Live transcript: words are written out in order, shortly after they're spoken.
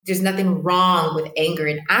there's nothing wrong with anger.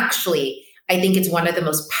 And actually, I think it's one of the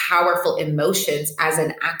most powerful emotions as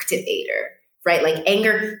an activator, right? Like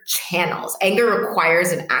anger channels, anger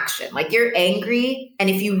requires an action. Like you're angry. And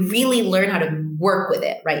if you really learn how to work with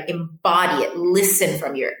it, right? Embody it, listen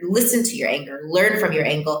to your anger, learn from your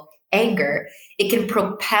anger, it can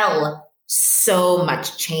propel so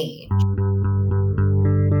much change.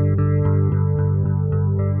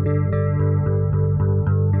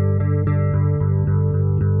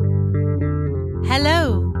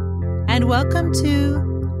 Hello, and welcome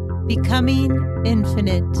to Becoming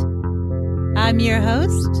Infinite. I'm your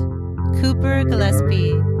host, Cooper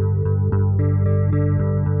Gillespie.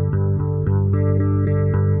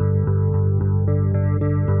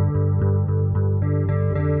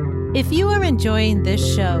 If you are enjoying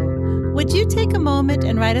this show, would you take a moment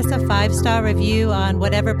and write us a 5-star review on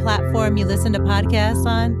whatever platform you listen to podcasts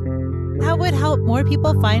on? That would help more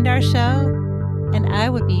people find our show, and I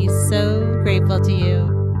would be so grateful to you.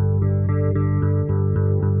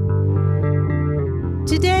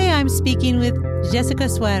 Today, I'm speaking with Jessica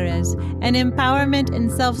Suarez, an empowerment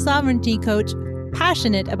and self-sovereignty coach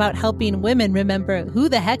passionate about helping women remember who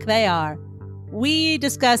the heck they are. We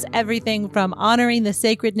discuss everything from honoring the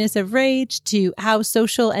sacredness of rage to how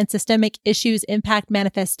social and systemic issues impact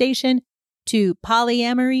manifestation to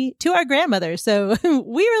polyamory to our grandmothers. So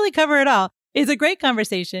we really cover it all. It's a great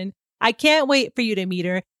conversation. I can't wait for you to meet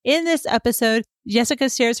her. In this episode, Jessica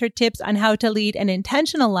shares her tips on how to lead an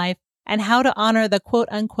intentional life and how to honor the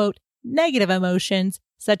quote-unquote negative emotions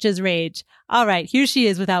such as rage. All right, here she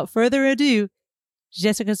is without further ado,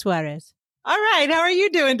 Jessica Suarez. All right, how are you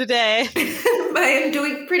doing today? I am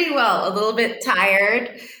doing pretty well. A little bit tired.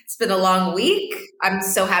 It's been a long week. I'm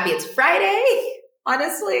so happy it's Friday,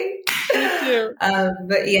 honestly. Me too.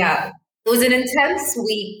 But yeah, it was an intense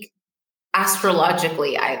week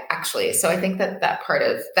astrologically, so I think that part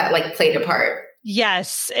of that like played a part.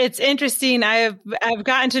 Yes, it's interesting. I've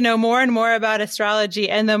gotten to know more and more about astrology,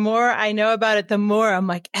 and the more I know about it, the more I'm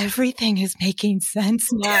like, everything is making sense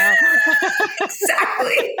now.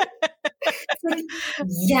 Exactly. Like,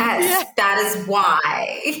 yes, that is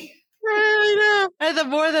why. I know. And the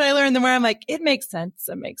more that I learn, the more I'm like, it makes sense.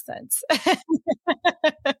 It makes sense.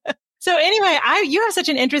 So anyway, you have such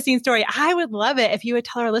an interesting story. I would love it if you would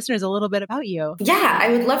tell our listeners a little bit about you. Yeah, I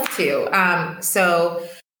would love to. So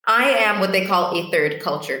I am what they call a third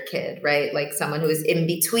culture kid, right? Like someone who is in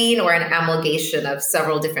between or an amalgamation of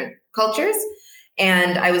several different cultures.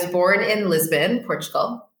 And I was born in Lisbon,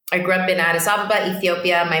 Portugal. I grew up in Addis Ababa,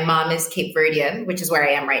 Ethiopia. My mom is Cape Verdean, which is where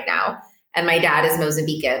I am right now. And my dad is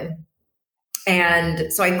Mozambican.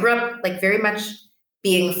 And so I grew up like very much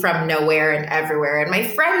being from nowhere and everywhere. And my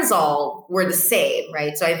friends all were the same,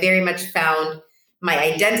 right? So I very much found my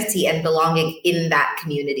identity and belonging in that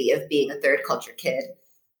community of being a third culture kid.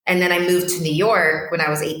 And then I moved to New York when I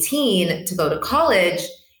was 18 to go to college.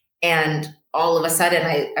 And all of a sudden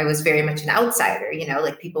I was very much an outsider,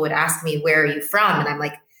 like people would ask me, where are you from? And I'm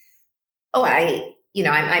like, oh,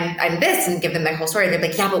 I'm this, and give them my whole story. They're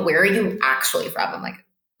like, yeah, but where are you actually from? I'm like,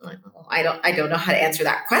 I don't know how to answer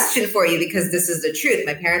that question for you because this is the truth.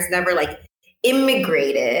 My parents never like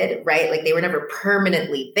immigrated, right? Like they were never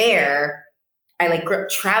permanently there. I like grew up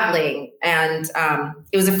traveling, and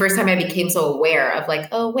it was the first time I became so aware of like,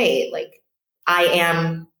 oh wait, like I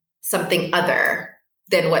am something other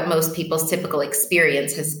than what most people's typical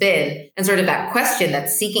experience has been. And sort of that question, that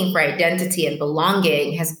seeking for identity and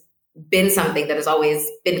belonging, has been something that has always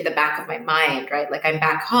been at the back of my mind, right? Like I'm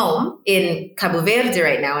back home in Cabo Verde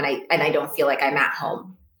right now, and I don't feel like I'm at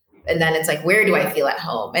home. And then it's like, where do I feel at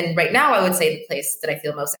home? And right now I would say the place that I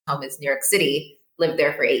feel most at home is New York City. Lived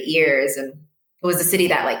there for 8 years, and it was a city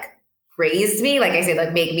that like raised me, like I said,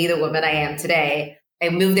 like made me the woman I am today. I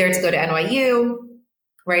moved there to go to NYU,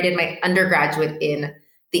 where I did my undergraduate in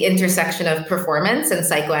the intersection of performance and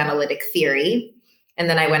psychoanalytic theory. And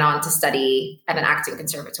then I went on to study at an acting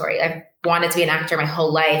conservatory. I've wanted to be an actor my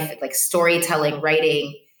whole life. Like storytelling,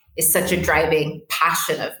 writing is such a driving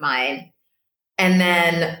passion of mine. And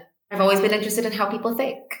then I've always been interested in how people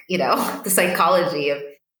think, the psychology of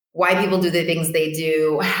why people do the things they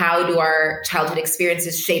do. How do our childhood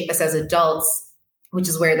experiences shape us as adults, which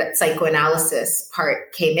is where that psychoanalysis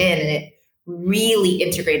part came in. And it really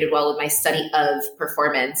integrated well with my study of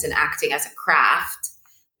performance and acting as a craft.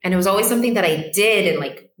 And it was always something that I did and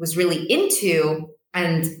like was really into.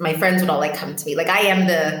 And my friends would all like come to me. Like I am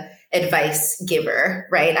the advice giver,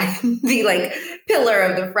 right? I'm the like pillar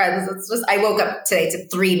of the friends. It's just, I woke up today to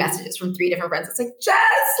 3 messages from 3 different friends. It's like, Jess,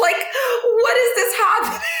 like, what is this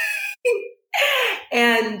happening?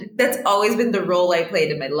 And that's always been the role I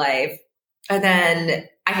played in my life. And then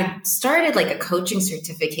I I had started like a coaching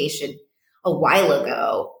certification a while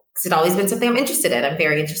ago because it'd always been something I'm interested in. I'm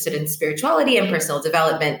very interested in spirituality and personal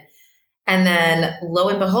development. And then lo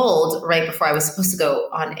and behold, right before I was supposed to go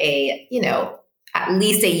on a, at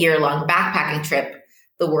least a year-long backpacking trip,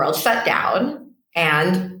 the world shut down.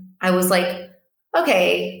 And I was like,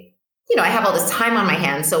 okay, I have all this time on my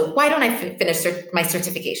hands. So why don't I finish my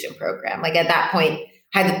certification program? Like at that point,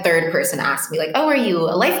 I had the third person ask me like, oh, are you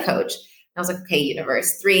a life coach? And I was like, okay,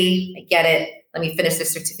 universe 3, I get it. Let me finish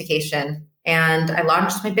this certification. And I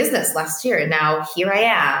launched my business last year. And now here I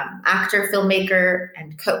am, actor, filmmaker,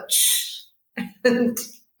 and coach. And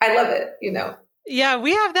I love it, Yeah,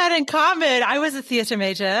 we have that in common. I was a theater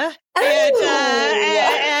major. And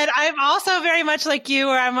I'm also very much like you,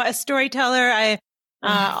 where I'm a storyteller. I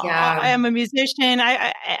am a musician.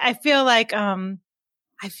 I feel like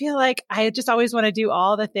I just always want to do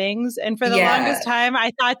all the things. And for the longest time,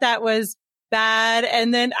 I thought that was bad.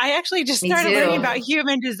 And then I actually just started learning about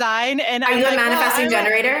human design. And are you a manifesting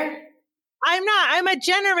generator? I'm not. I'm a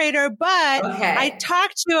generator, but I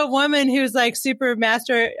talked to a woman who's like super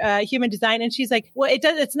master human design, and she's like, "Well,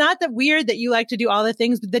 it's not that weird that you like to do all the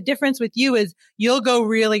things, but the difference with you is you'll go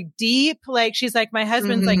really deep." Like she's like, "My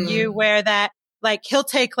husband's like you, where that like he'll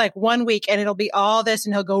take like 1 week and it'll be all this,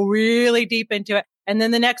 and he'll go really deep into it, and then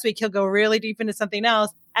the next week he'll go really deep into something else."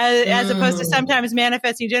 As opposed to sometimes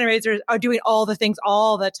manifesting generators are doing all the things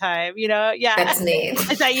all the time. Yeah, that's neat.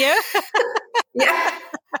 Is that you? Yeah.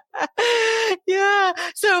 Yeah.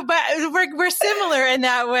 So, but we're similar in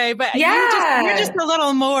that way, but you're just a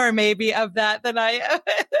little more maybe of that than I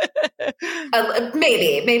am.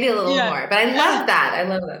 Maybe a little more, but I love that. I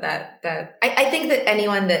love that. I think that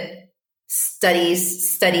anyone that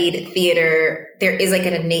studied theater, there is like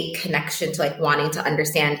an innate connection to like wanting to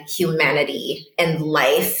understand humanity and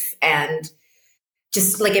life. And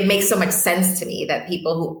just like, it makes so much sense to me that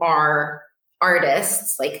people who are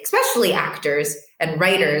artists, like especially actors and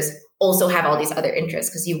writers, also have all these other interests,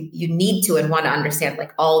 because you need to and want to understand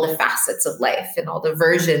like all the facets of life and all the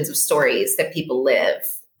versions of stories that people live.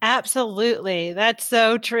 Absolutely. That's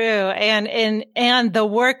so true. And the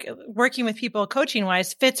working with people coaching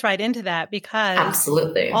wise fits right into that, because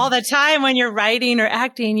absolutely all the time when you're writing or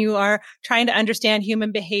acting, you are trying to understand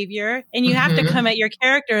human behavior, and you have to come at your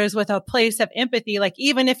characters with a place of empathy. Like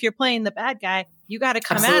even if you're playing the bad guy, you got to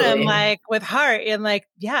come at them like with heart and like,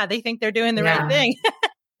 they think they're doing the right thing.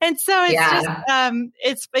 And so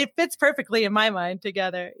it's it fits perfectly in my mind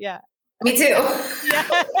together. Yeah. Me too.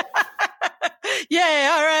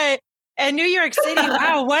 Yeah. All right. And New York City.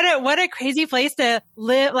 Wow. What a crazy place to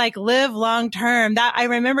live long term. That I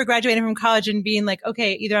remember graduating from college and being like,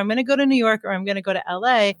 okay, either I'm going to go to New York or I'm going to go to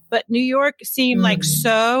LA. But New York seemed like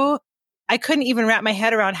I couldn't even wrap my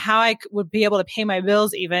head around how I would be able to pay my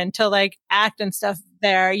bills even to like act and stuff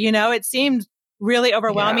there. It seemed really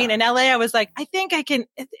overwhelming. And LA, I was like, I think I can,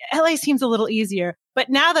 LA seems a little easier. But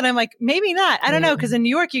now that I'm like, maybe not. I don't know. Because in New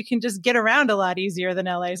York, you can just get around a lot easier than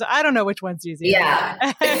LA. So I don't know which one's easier. Yeah.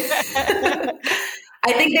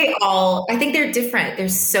 I think they're different. They're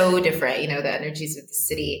so different, the energies of the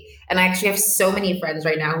city. And I actually have so many friends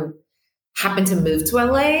right now who happen to move to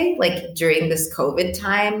LA, like during this COVID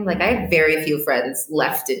time. Like I have very few friends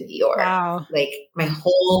left in New York. Wow. Like my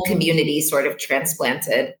whole community sort of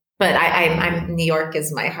transplanted. But I'm New York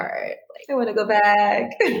is my heart. Like I want to go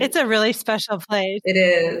back. It's a really special place. It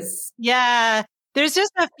is. Yeah. There's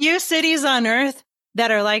just a few cities on earth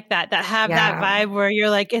that are like that have that vibe where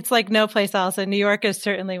you're like, it's like no place else. And New York is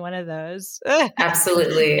certainly one of those.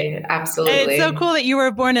 Absolutely. Absolutely. It's so cool that you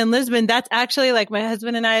were born in Lisbon. That's actually like my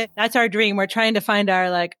husband and I, that's our dream. We're trying to find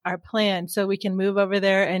our plan so we can move over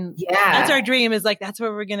there. And that's our dream, is like, that's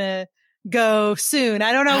where we're going to go soon.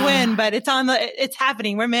 I don't know when, but it's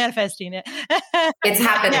happening. We're manifesting it. It's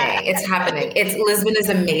happening. Lisbon is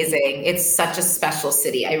amazing. It's such a special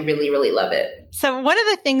city. I really, really love it. So one of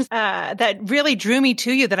the things that really drew me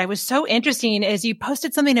to you that I was so interesting is you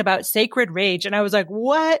posted something about sacred rage. And I was like,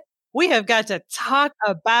 what? We have got to talk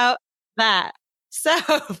about that. So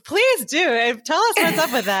please do. Tell us what's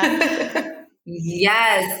up with that.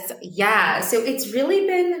 Yes. Yeah. So it's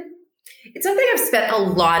something I've spent a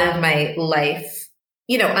lot of my life,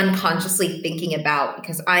 unconsciously thinking about,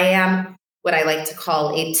 because I am what I like to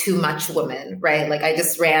call a too much woman, right? Like I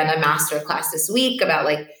just ran a master class this week about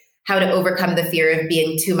like how to overcome the fear of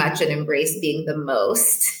being too much and embrace being the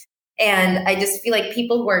most. And I just feel like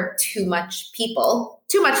people who are too much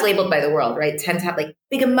labeled by the world, right, tend to have like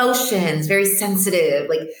big emotions, very sensitive,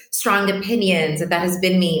 like strong opinions. And that has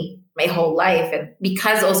been me my whole life. And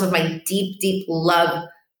because also of my deep, deep love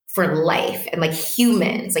for life and like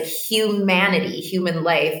humans, like humanity, human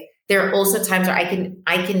life, there are also times where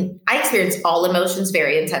I experience all emotions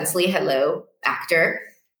very intensely. Hello, actor.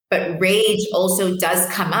 But rage also does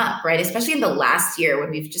come up, right? Especially in the last year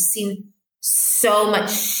when we've just seen so much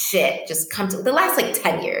shit just come to the last like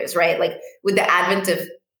 10 years, right? Like with the advent of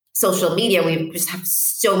social media, we just have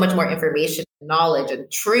so much more information, knowledge, and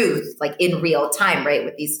truth, like in real time, right?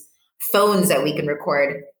 With these phones that we can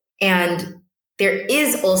record. And there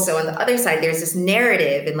is also on the other side, there's this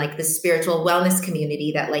narrative in like the spiritual wellness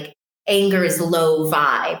community that like anger is low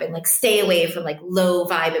vibe and like stay away from like low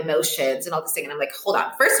vibe emotions and all this thing. And I'm like, hold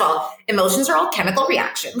on. First of all, emotions are all chemical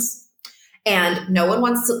reactions and no one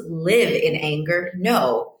wants to live in anger.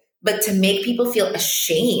 No, but to make people feel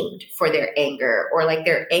ashamed for their anger or like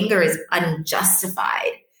their anger is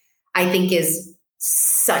unjustified, I think is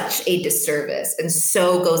such a disservice and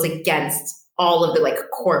so goes against all of the like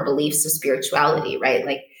core beliefs of spirituality, right?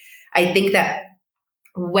 Like, I think that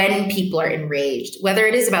when people are enraged, whether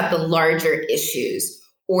it is about the larger issues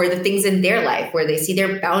or the things in their life where they see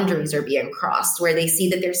their boundaries are being crossed, where they see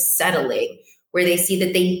that they're settling, where they see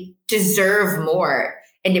that they deserve more,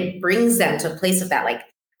 and it brings them to a place of that like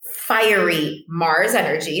fiery Mars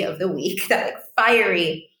energy of the week, that like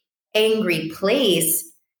fiery, angry place,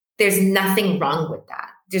 there's nothing wrong with that.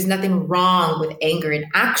 There's nothing wrong with anger. And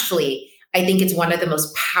actually, I think it's one of the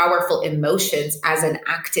most powerful emotions as an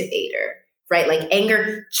activator, right? Like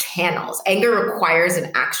anger channels. Anger requires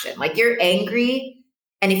an action. Like you're angry,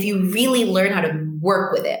 and if you really learn how to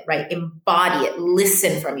work with it, right? Embody it,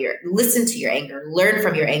 listen to your anger, learn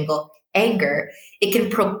from your anger, it can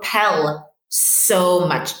propel so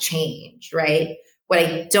much change, right? What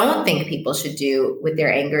I don't think people should do with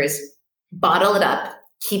their anger is bottle it up,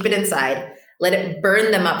 keep it inside, let it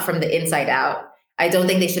burn them up from the inside out. I don't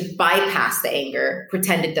think they should bypass the anger,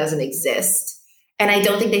 pretend it doesn't exist. And I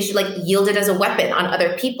don't think they should like yield it as a weapon on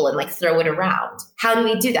other people and like throw it around. How do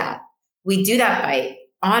we do that? We do that by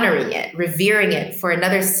honoring it, revering it for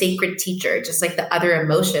another sacred teacher, just like the other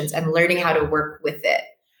emotions, and learning how to work with it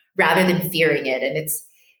rather than fearing it. And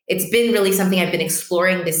it's been really something I've been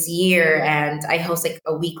exploring this year. And I host like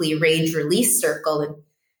a weekly rage release circle, and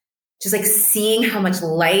just like seeing how much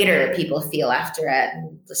lighter people feel after it,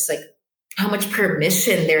 and just like how much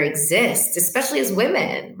permission there exists, especially as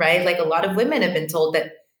women, right? Like a lot of women have been told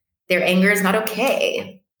that their anger is not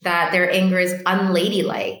okay, that their anger is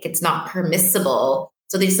unladylike, it's not permissible.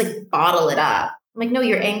 So they just like bottle it up. I'm like, no,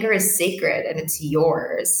 your anger is sacred and it's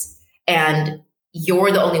yours. And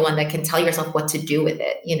you're the only one that can tell yourself what to do with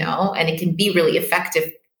it, you know? And it can be really effective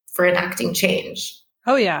for enacting change.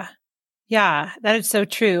 Oh, yeah. Yeah, that is so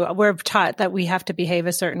true. We're taught that we have to behave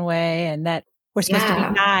a certain way and that we're supposed to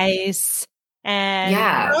be nice. And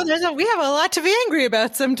we have a lot to be angry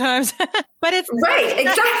about sometimes. But it's right,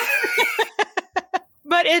 exactly.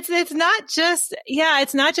 But it's not just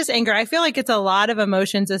anger. I feel like it's a lot of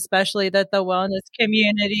emotions, especially that the wellness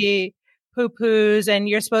community poo-poos, and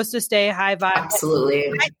you're supposed to stay high vibe.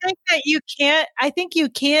 Absolutely. I think you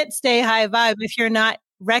can't stay high vibe if you're not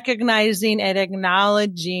recognizing and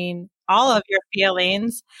acknowledging all of your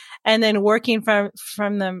feelings and then working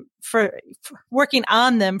working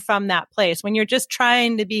on them from that place. When you're just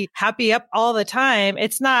trying to be happy up all the time,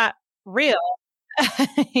 it's not real.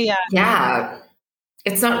 Yeah.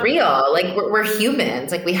 It's not real. Like we're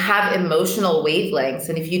humans. Like we have emotional wavelengths.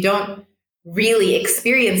 And if you don't really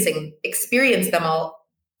experience them all,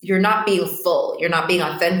 you're not being full. You're not being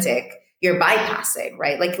authentic. You're bypassing,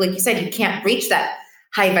 right? Like you said, you can't reach that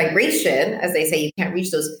high vibration, as they say, you can't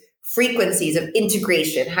reach those frequencies of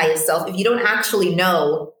integration, highest self, if you don't actually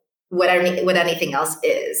know what anything else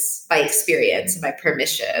is by experience and by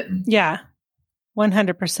permission. Yeah.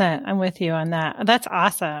 100%. I'm with you on that. That's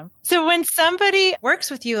awesome. So when somebody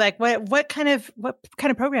works with you, like what kind of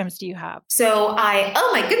programs do you have? So oh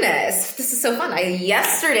my goodness, this is so fun. I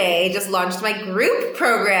yesterday just launched my group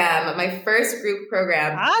program, my first group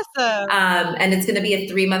program. Awesome. And it's going to be a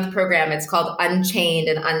 3-month program. It's called Unchained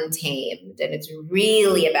and Untamed. And it's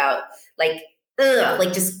really about like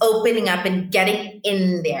just opening up and getting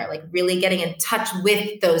in there, like really getting in touch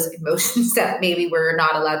with those emotions that maybe we're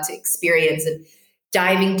not allowed to experience, and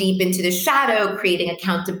diving deep into the shadow, creating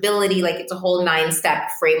accountability. Like it's a whole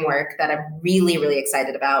 9-step framework that I'm really, really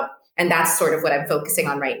excited about. And that's sort of what I'm focusing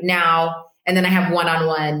on right now. And then I have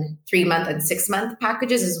one-on-one 3-month and 6-month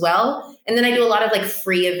packages as well. And then I do a lot of like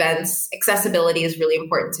free events. Accessibility is really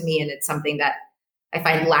important to me. And it's something that I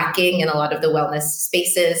find lacking in a lot of the wellness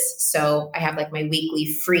spaces. So I have like my weekly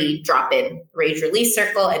free drop-in rage release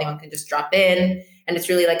circle. Anyone can just drop in. And it's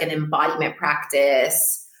really like an embodiment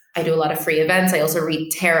practice. I do a lot of free events. I also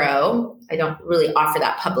read tarot. I don't really offer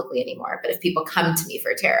that publicly anymore, but if people come to me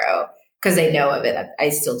for tarot, because they know of it. I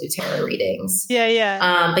still do tarot readings.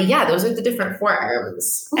 Yeah. But yeah, those are the different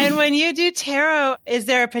forms. And when you do tarot, is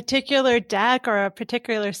there a particular deck or a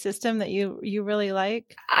particular system that you really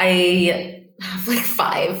like? I have like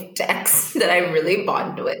 5 decks that I really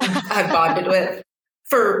bonded with.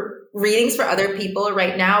 For readings for other people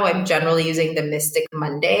right now, I'm generally using the Mystic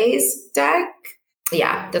Mondays deck.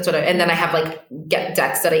 Yeah, that's what and then I have like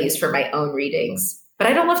decks that I use for my own readings. But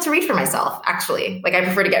I don't love to read for myself, actually. Like I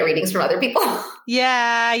prefer to get readings from other people.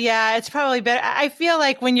 Yeah. It's probably better. I feel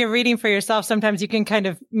like when you're reading for yourself, sometimes you can kind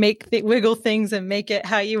of wiggle things and make it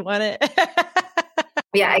how you want it.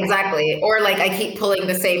 Yeah, exactly. Or like I keep pulling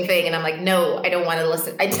the same thing and I'm like, no, I don't want to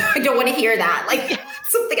listen. I don't want to hear that. Like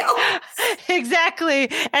something else.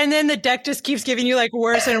 Exactly. And then the deck just keeps giving you like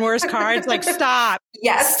worse and worse cards. Like, stop.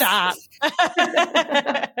 Yes. Stop.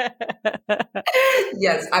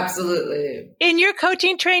 Yes, absolutely. In your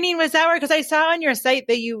coaching training, was that where, because I saw on your site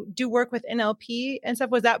that you do work with NLP and stuff.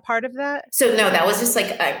 Was that part of that? So no, that was just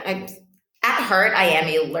like, I at heart, I am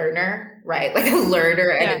a learner, right? Like a learner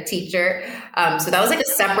and a teacher. So that was like a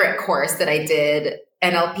separate course that I did,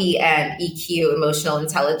 NLP and EQ, emotional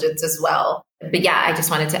intelligence as well. But yeah, I just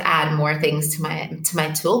wanted to add more things to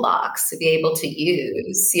my toolbox to be able to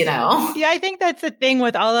use, you know? Yeah, I think that's the thing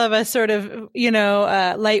with all of us sort of,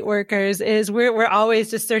 light workers is we're always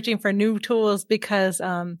just searching for new tools because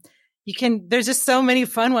there's just so many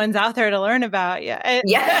fun ones out there to learn about.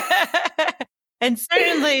 Yeah. And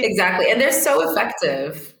certainly. Exactly. And they're so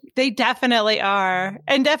effective. They definitely are.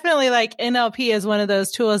 And definitely like NLP is one of those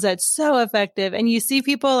tools that's so effective. And you see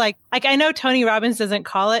people like I know Tony Robbins doesn't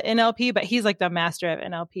call it NLP, but he's like the master of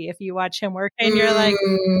NLP. If you watch him work and you're like,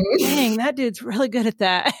 dang, that dude's really good at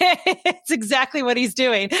that. It's exactly what he's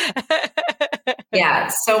doing. Yeah.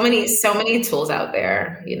 So many tools out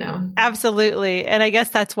there, you know? Absolutely. And I guess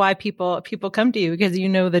that's why people come to you because you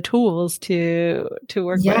know the tools to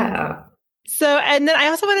work with. Yeah. So, and then I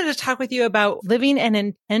also wanted to talk with you about living an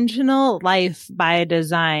intentional life by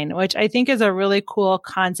design, which I think is a really cool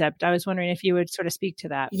concept. I was wondering if you would sort of speak to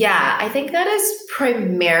that. Yeah, I think that is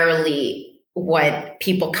primarily what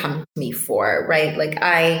people come to me for, right? Like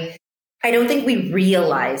I don't think we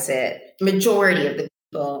realize it, majority of the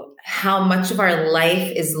people, how much of our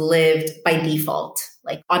life is lived by default,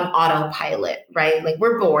 like on autopilot, right? Like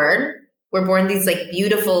we're born these like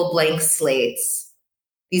beautiful blank slates.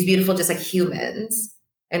 These beautiful, just like humans.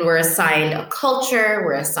 And we're assigned a culture,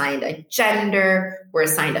 we're assigned a gender, we're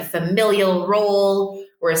assigned a familial role,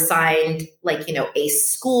 we're assigned a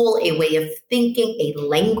school, a way of thinking, a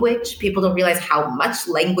language. People don't realize how much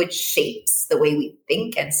language shapes the way we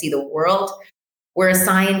think and see the world. We're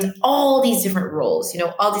assigned all these different roles,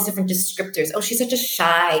 all these different descriptors. Oh, she's such a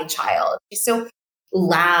shy child. She's so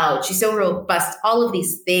loud. She's so robust. All of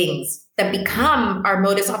these things that become our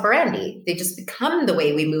modus operandi. They just become the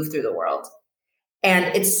way we move through the world. And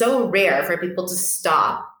it's so rare for people to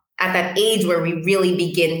stop at that age where we really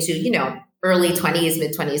begin to, early 20s,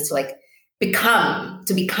 mid 20s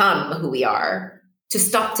to become who we are, to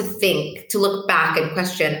stop to think, to look back and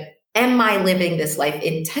question, am I living this life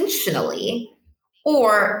intentionally?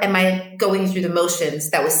 Or am I going through the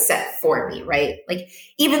motions that was set for me, right? Like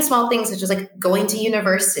even small things such as like going to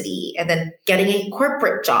university and then getting a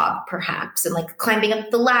corporate job perhaps, and like climbing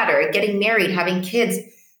up the ladder, getting married, having kids.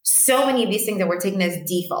 So many of these things that we're taking as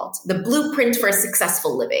default, the blueprint for a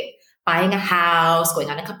successful living, buying a house,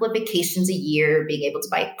 going on a couple of vacations a year, being able to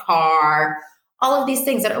buy a car, all of these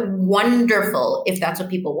things that are wonderful if that's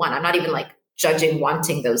what people want. I'm not even like judging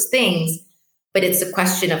wanting those things, but it's a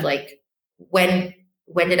question of like, when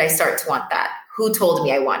did I start to want that? Who told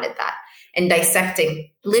me I wanted that? And dissecting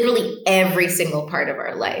literally every single part of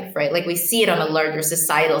our life, right? Like we see it on a larger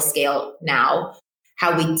societal scale now,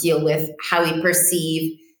 how we deal with, how we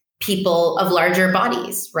perceive people of larger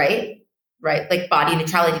bodies, right? Like body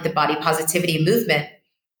neutrality, the body positivity movement.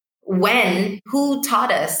 Who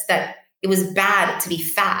taught us that it was bad to be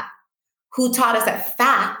fat? Who taught us that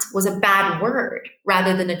fat was a bad word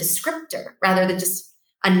rather than a descriptor, rather than just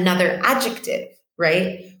another adjective,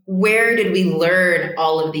 right? Where did we learn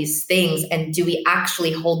all of these things? And do we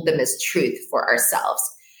actually hold them as truth for ourselves?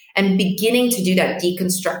 And beginning to do that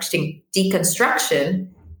deconstruction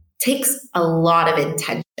takes a lot of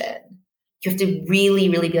intention. You have to really,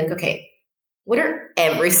 really be like, okay, what are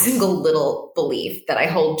every single little belief that I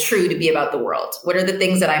hold true to be about the world? What are the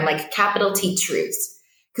things that I'm like capital T truths?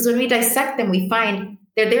 Because when we dissect them, we find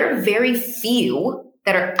that there are very few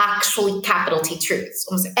that are actually capital T truths.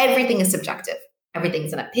 Almost everything is subjective.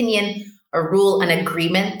 Everything's an opinion, a rule, an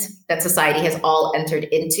agreement that society has all entered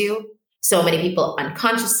into. So many people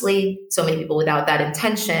unconsciously, so many people without that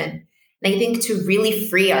intention. And I think to really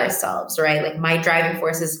free ourselves, right? Like my driving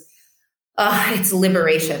force is, it's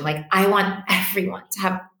liberation. Like I want everyone to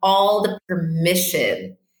have all the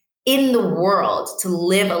permission in the world to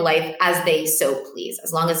live a life as they so please,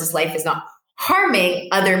 as long as this life is not harming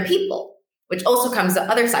other people, which also comes the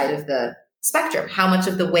other side of the spectrum. How much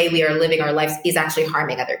of the way we are living our lives is actually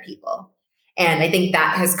harming other people? And I think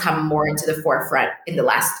that has come more into the forefront in the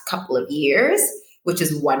last couple of years, which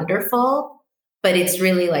is wonderful. But it's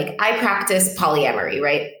really like, I practice polyamory,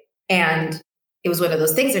 right? And it was one of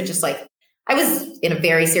those things that just like, I was in a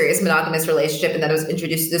very serious monogamous relationship, and then I was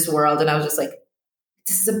introduced to this world, and I was just like,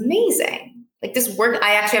 this is amazing. Like this work,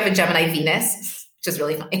 I actually have a Gemini Venus, which is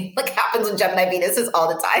really funny. Like happens when Gemini Venus is all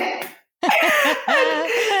the time.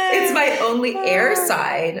 It's my only air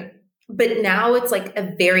sign. But now it's like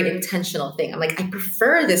a very intentional thing. I'm like, I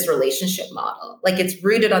prefer this relationship model. Like it's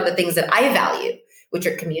rooted on the things that I value, which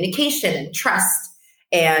are communication and trust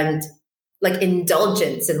and like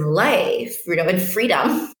indulgence in life, and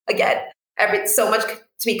freedom. Again, so much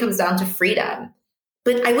to me comes down to freedom.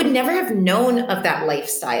 But I would never have known of that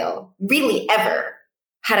lifestyle really ever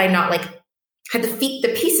had I not like had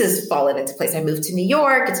the pieces fallen into place. I moved to New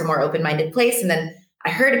York. It's a more open-minded place. And then I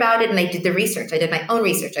heard about it and I did the research. I did my own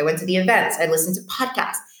research. I went to the events. I listened to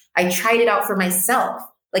podcasts. I tried it out for myself.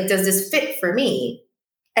 Like, does this fit for me?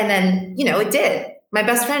 And then, it did. My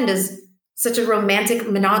best friend is such a romantic,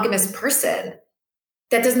 monogamous person.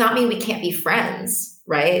 That does not mean we can't be friends,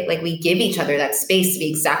 right? Like we give each other that space to be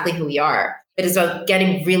exactly who we are. It is about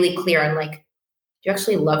getting really clear on like, do you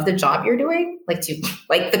actually love the job you're doing? Like, do you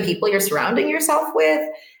like the people you're surrounding yourself with?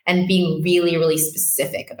 And being really, really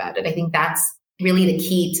specific about it. I think that's really the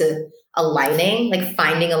key to aligning, like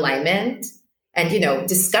finding alignment and,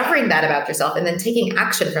 discovering that about yourself and then taking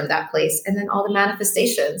action from that place. And then all the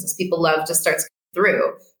manifestations, as people love, just starts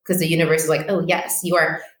through because the universe is like, oh, yes, you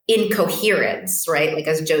are in coherence, right? Like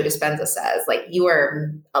as Joe Dispenza says, like you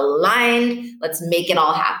are aligned. Let's make it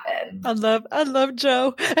all happen. I love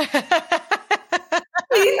Joe.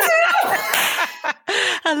 Me too.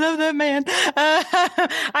 I love that man.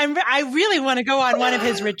 I really want to go on one of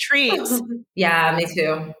his retreats. Yeah, me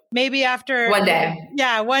too. Maybe after one day.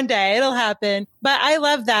 Yeah, one day it'll happen. But I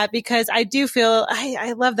love that because I do feel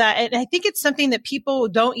I love that. And I think it's something that people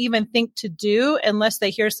don't even think to do unless they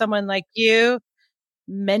hear someone like you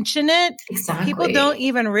mention it. Exactly. People don't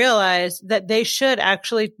even realize that they should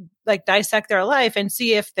actually like dissect their life and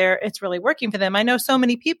see if it's really working for them. I know so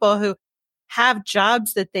many people who have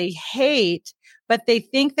jobs that they hate, but they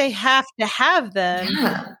think they have to have them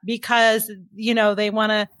because, they want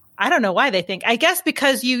to, I don't know why they think, I guess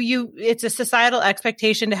because it's a societal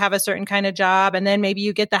expectation to have a certain kind of job. And then maybe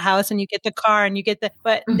you get the house and you get the car and you get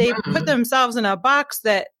but they put themselves in a box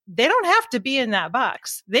that they don't have to be in that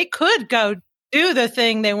box. They could go do the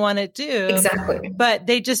thing they want to do. Exactly. But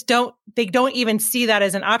they don't even see that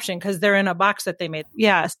as an option because they're in a box that they made.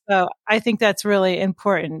 Yeah. So I think that's really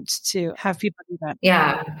important to have people do that.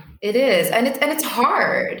 Yeah, it is. And it's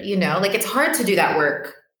hard, like it's hard to do that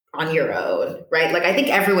work on your own, right? Like I think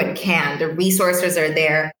everyone can. The resources are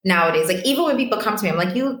there nowadays. Like even when people come to me, I'm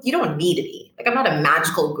like, you don't need to be. Like I'm not a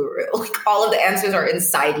magical guru. Like all of the answers are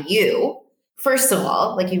inside you. First of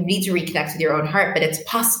all, like you need to reconnect with your own heart, but it's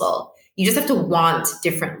possible. You just have to want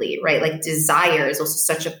differently, right? Like desire is also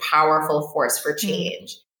such a powerful force for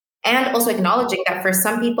change. And also acknowledging that for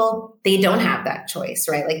some people, they don't have that choice,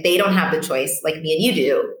 right? Like they don't have the choice like me and you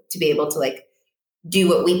do to be able to like do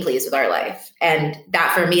what we please with our life. And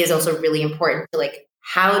that for me is also really important to like,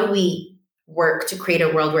 how do we work to create a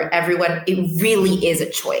world where it really is a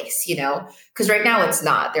choice, Because right now it's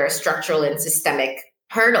not. There are structural and systemic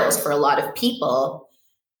hurdles for a lot of people.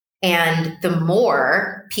 And the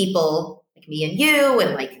more people like me and you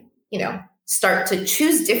and like, start to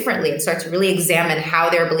choose differently and start to really examine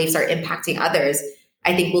how their beliefs are impacting others,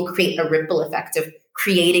 I think we'll create a ripple effect of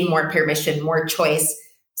creating more permission, more choice,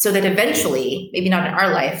 so that eventually, maybe not in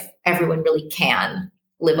our life, everyone really can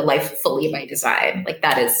live a life fully by design. Like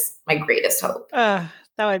that is my greatest hope. That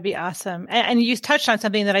would be awesome. And you touched on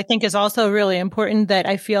something that I think is also really important that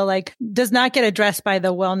I feel like does not get addressed by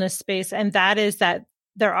the wellness space. And that is that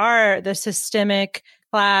there are the systemic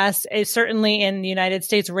class, certainly in the United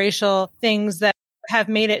States, racial things that have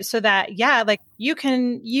made it so that, like you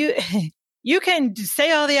can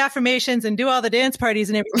say all the affirmations and do all the dance parties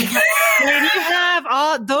and everything. When you have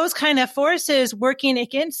all those kind of forces working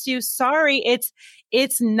against you, sorry,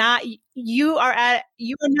 it's not, you are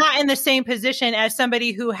not in the same position as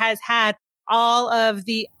somebody who has had all of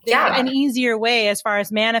an easier way as far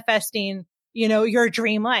as manifesting, your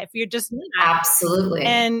dream life. You're just not. Absolutely.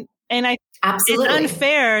 And And Absolutely. it's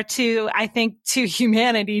unfair to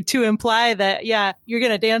humanity to imply that, you're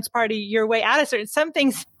going to dance party your way out of certain, some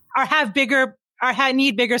things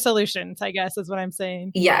need bigger solutions, I guess is what I'm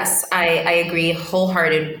saying. Yes, I agree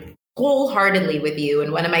wholeheartedly with you.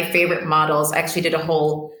 And one of my favorite models, I actually did a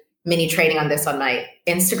whole mini training on this on my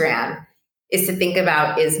Instagram, is to think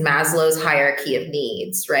about is Maslow's hierarchy of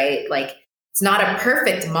needs, right? Like it's not a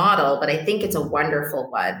perfect model, but I think it's a wonderful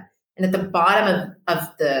one. And at the bottom of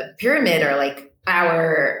the pyramid are like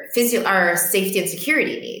our safety and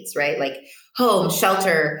security needs, right? Like home,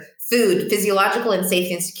 shelter, food, physiological and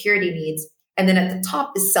safety and security needs. And then at the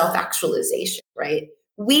top is self-actualization, right?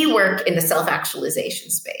 We work in the self-actualization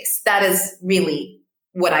space. That is really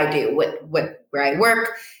what I do, where I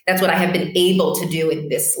work. That's what I have been able to do in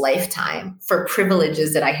this lifetime for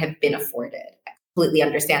privileges that I have been afforded. I completely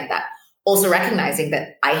understand that. Also recognizing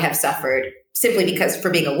that I have suffered simply because for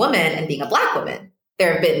being a woman and being a Black woman,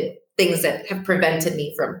 there have been things that have prevented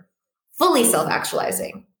me from fully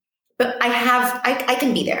self-actualizing. But I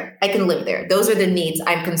can be there. I can live there. Those are the needs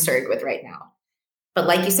I'm concerned with right now. But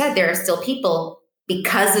like you said, there are still people,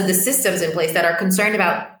 because of the systems in place, that are concerned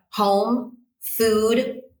about home,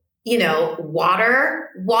 food, water.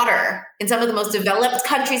 In some of the most developed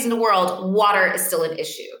countries in the world, water is still an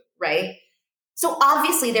issue, right? So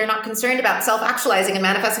obviously they're not concerned about self-actualizing and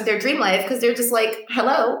manifesting their dream life because they're just like,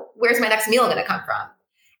 hello, where's my next meal going to come from?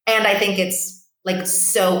 And I think it's like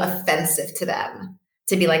so offensive to them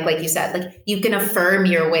to be like you said, like you can affirm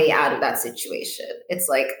your way out of that situation. It's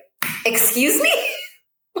like, excuse me?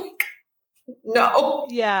 Like, no.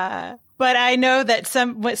 Yeah. But I know that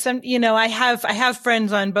I have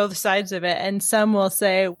friends on both sides of it, and some will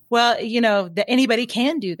say, well, that anybody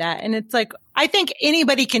can do that. And it's like, I think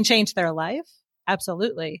anybody can change their life.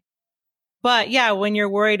 Absolutely. But yeah, when you're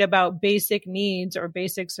worried about basic needs or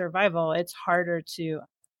basic survival, it's harder to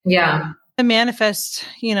manifest,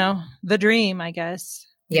 the dream, I guess.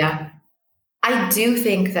 Yeah. I do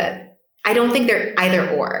think that I don't think they're either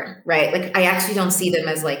or, right? Like I actually don't see them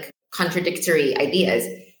as like contradictory ideas.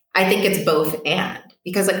 I think it's both and,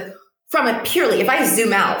 because like if I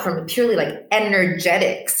zoom out from a purely like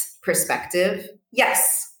energetics perspective,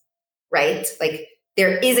 yes, right? Like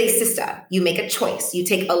there is a system. You make a choice. You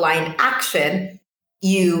take aligned action.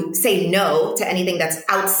 You say no to anything that's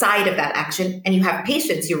outside of that action, and you have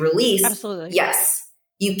patience. You release. Absolutely. Yes,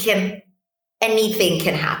 you can. Anything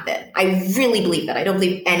can happen. I really believe that. I don't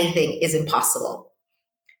believe anything is impossible.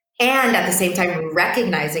 And at the same time,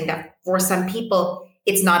 recognizing that for some people,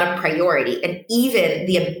 it's not a priority. And even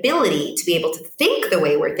the ability to be able to think the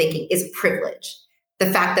way we're thinking is a privilege.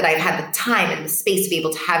 The fact that I've had the time and the space to be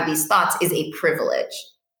able to have these thoughts is a privilege,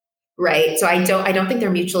 right? So I don't think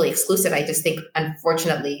they're mutually exclusive. I just think,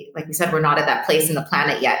 unfortunately, like we said, we're not at that place in the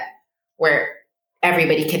planet yet where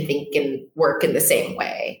everybody can think and work in the same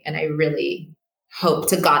way. And I really hope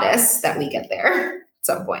to Goddess that we get there at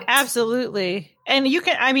some point. Absolutely. And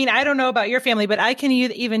I don't know about your family, but I can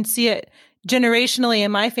even see it generationally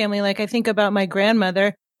in my family. Like I think about my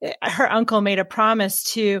grandmother, her uncle made a promise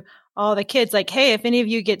to all the kids, like, hey, if any of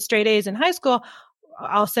you get straight A's in high school,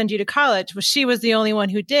 I'll send you to college. Well, she was the only one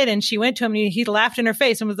who did. And she went to him and he laughed in her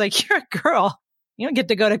face and was like, you're a girl. You don't get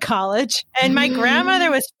to go to college. And my grandmother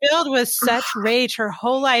was filled with such rage her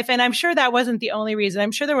whole life. And I'm sure that wasn't the only reason.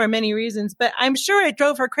 I'm sure there were many reasons, but I'm sure it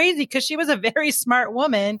drove her crazy because she was a very smart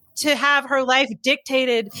woman to have her life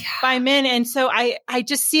dictated by men. And so I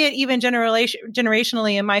just see it even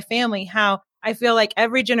generationally in my family, how I feel like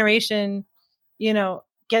every generation,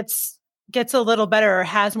 gets a little better or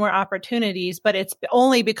has more opportunities, but it's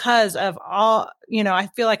only because of all, I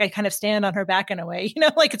feel like I kind of stand on her back in a way,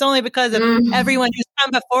 like it's only because of everyone who's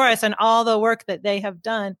come before us and all the work that they have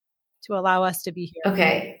done to allow us to be here.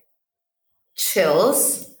 Okay.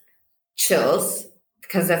 Chills,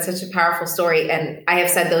 because that's such a powerful story. And I have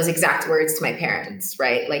said those exact words to my parents,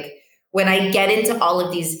 right? Like when I get into all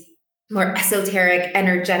of these more esoteric,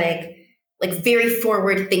 energetic, like very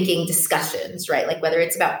forward thinking discussions, right? Like whether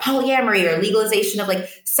it's about polyamory or legalization of like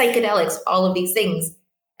psychedelics, all of these things.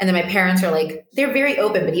 And then my parents are like, they're very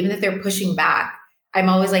open, but even if they're pushing back, I'm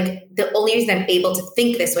always like, the only reason I'm able to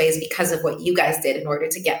think this way is because of what you guys did in order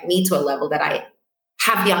to get me to a level that I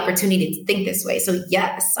have the opportunity to think this way. So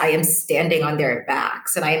yes, I am standing on their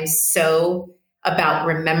backs, and I am so about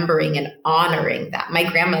remembering and honoring that. My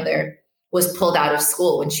grandmother was pulled out of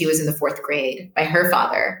school when she was in the 4th grade by her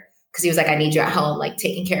father, because he was like, I need you at home, like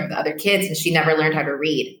taking care of the other kids. And she never learned how to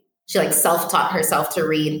read. She like self-taught herself to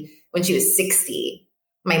read when she was 60.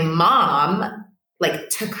 My mom like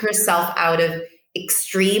took herself out of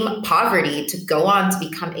extreme poverty to go on to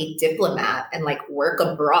become a diplomat and like work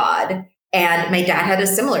abroad And my dad had a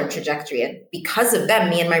similar trajectory. And because of them,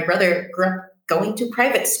 me and my brother grew up going to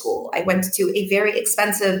private school. I went to a very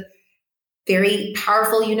expensive, very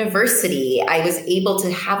powerful university. I was able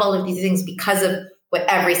to have all of these things because of what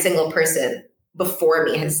every single person before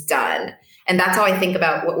me has done. And that's how I think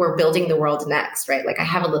about what we're building the world next, right? Like I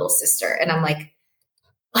have a little sister and I'm like,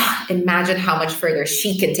 imagine how much further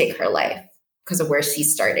she can take her life because of where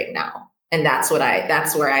she's starting now. And that's where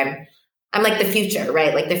I'm like the future,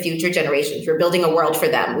 right? Like the future generations. We're building a world for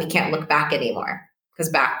them. We can't look back anymore because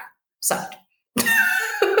back sucked.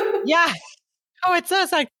 Yeah. Oh, it's so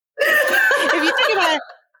like, if you think about it,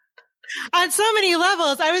 on so many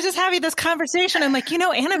levels, I was just having this conversation. I'm like,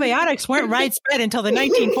 antibiotics weren't widespread until the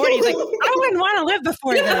 1940s. Like, I wouldn't want to live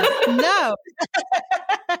before then. No.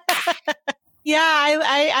 Yeah,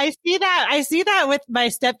 I see that. I see that with my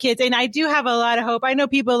stepkids, and I do have a lot of hope. I know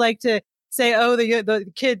people like to say, "Oh,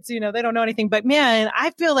 the kids, they don't know anything." But man,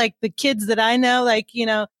 I feel like the kids that I know,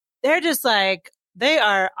 they're just like they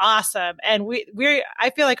are awesome, and I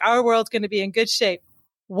feel like our world's going to be in good shape.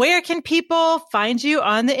 Where can people find you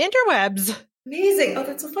on the interwebs? Amazing. Oh,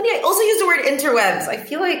 that's so funny. I also use the word interwebs. I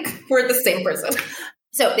feel like we're the same person.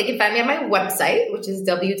 So they can find me on my website, which is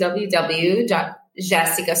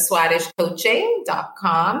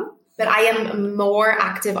www.jessicasuarezcoaching.com. But I am more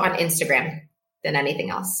active on Instagram than anything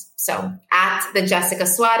else. So at the Jessica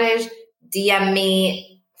Suarez, DM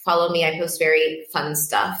me, follow me. I post very fun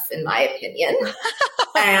stuff, in my opinion.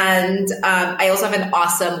 And I also have an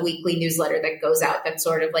awesome weekly newsletter that goes out that's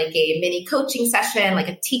sort of like a mini coaching session, like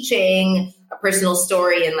a teaching, a personal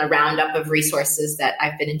story, and a roundup of resources that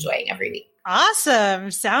I've been enjoying every week.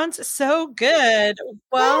 Awesome. Sounds so good.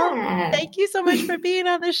 Well, Thank you so much for being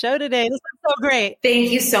on the show today. This was so great.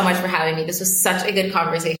 Thank you so much for having me. This was such a good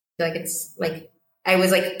conversation. It's like I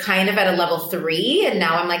was like kind of at a level 3 and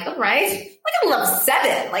now I'm like, all right, like a level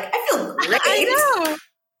 7. Like I feel great. I know.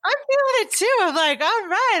 I'm feeling it too. I'm like, all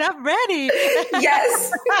right, I'm ready.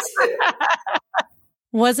 Yes.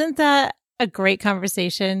 Wasn't that a great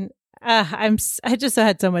conversation? I just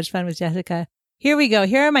had so much fun with Jessica. Here we go.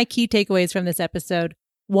 Here are my key takeaways from this episode.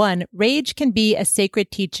 1, rage can be a sacred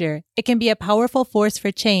teacher. It can be a powerful force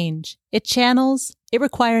for change. It channels. It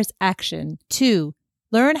requires action. 2,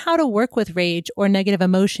 learn how to work with rage or negative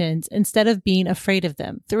emotions instead of being afraid of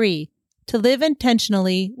them. 3, to live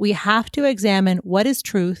intentionally, we have to examine what is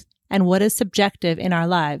truth and what is subjective in our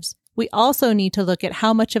lives. We also need to look at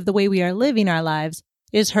how much of the way we are living our lives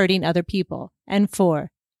is hurting other people. And 4,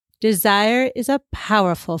 desire is a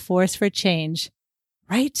powerful force for change.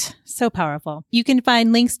 Right? So powerful. You can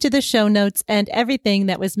find links to the show notes and everything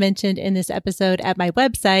that was mentioned in this episode at my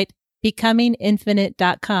website,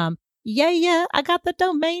 becominginfinite.com. Yeah, I got the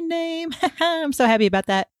domain name. I'm so happy about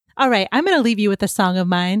that. All right, I'm going to leave you with a song of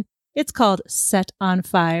mine. It's called Set on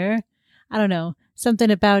Fire. I don't know,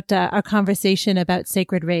 something about our conversation about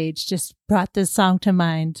sacred rage just brought this song to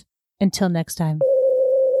mind. Until next time.